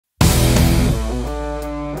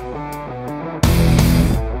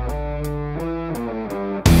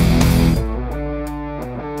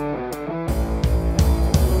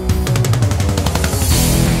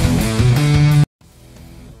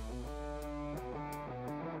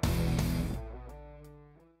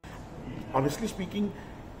honestly speaking,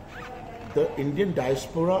 the Indian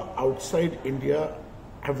diaspora outside India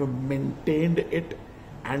have maintained it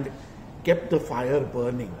and kept the fire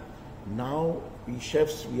burning. Now we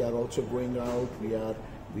chefs, we are also going out,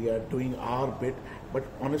 we are doing our bit, but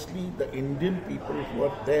honestly the Indian people who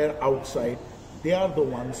are there outside, they are the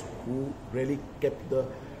ones who really kept the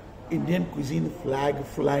Indian cuisine flag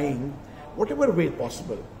flying whatever way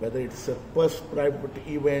possible, whether it's a private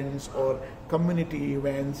events or community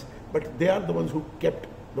events, but they are the ones who kept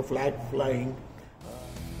the flag flying.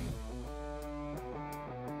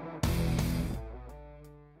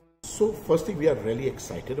 So firstly, we are really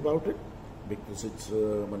excited about it because it's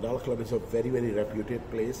Mandala Club is a very, very reputed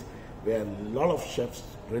place where a lot of chefs,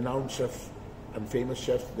 renowned chefs and famous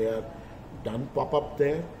chefs, they are done pop up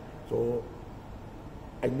there. So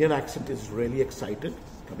Indian Accent is really excited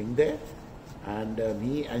coming there, and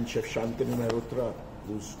me and Chef Manish Mehrotra,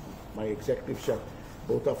 who's my executive chef,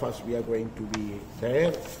 both of us, we are going to be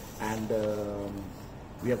there, and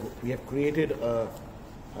we have created a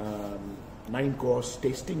 9-course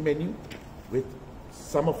tasting menu with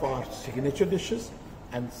some of our signature dishes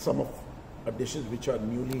and some of our dishes which are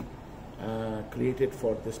newly created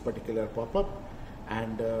for this particular pop-up,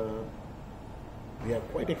 and we are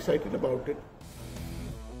quite excited about it.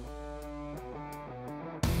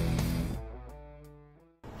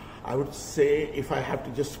 I would say if I have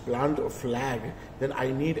to just plant a flag, then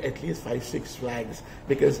I need at least 5-6 flags,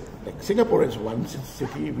 because like Singapore is one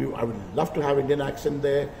city. I would love to have Indian Accent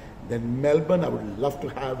there. Then Melbourne, I would love to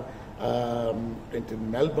have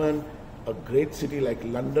in Melbourne, a great city like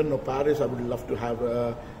London or Paris, I would love to have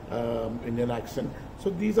Indian Accent.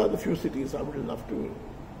 So these are the few cities I would love to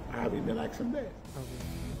have Indian Accent there.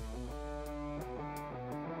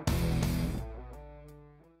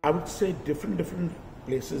 I would say different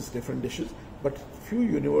places, different dishes, but few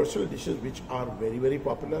universal dishes which are very, very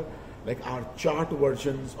popular. Like our chart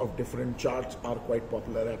versions of different charts are quite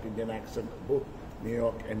popular at Indian Accent, both New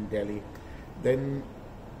York and Delhi. Then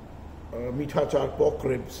Meetha Char pork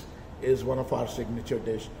ribs is one of our signature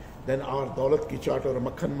dish. Then our Daulat ki chaat or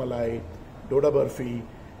Makhan Malai, Doda Barfi.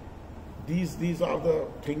 These are the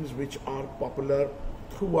things which are popular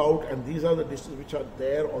throughout, and these are the dishes which are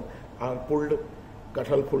there on our pulled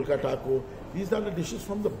kathal pulka taco. These are the dishes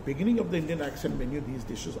from the beginning of the Indian Accent menu. These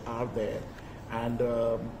dishes are there, and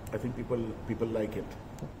I think people like it.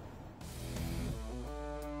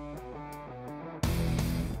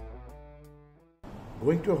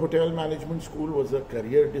 Going to a hotel management school was a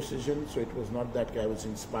career decision, so it was not that I was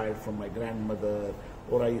inspired from my grandmother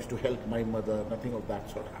or I used to help my mother. Nothing of that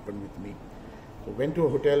sort happened with me. So went to a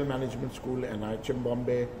hotel management school in IHM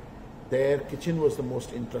Bombay. Their kitchen was the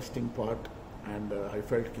most interesting part, and I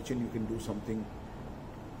felt kitchen you can do something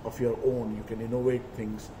of your own, you can innovate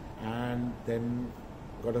things, and then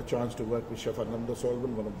got a chance to work with Chef Ananda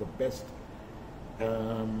Solvan, one of the best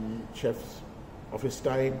chefs of his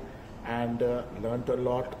time, and learned a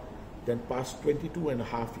lot. Then past 22 and a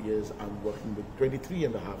half years I'm working with, 23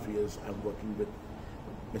 and a half years I'm working with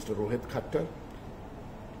Mr. Rohit Khattar.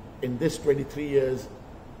 In this 23 years,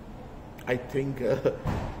 I think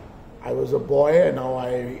I was a boy, and now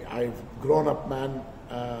I've grown up man,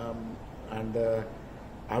 and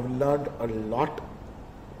I've learned a lot.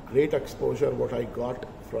 Great exposure what I got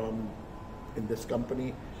from in this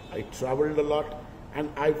company. I traveled a lot, and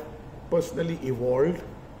I've personally evolved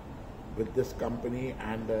with this company,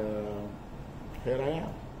 and here I am.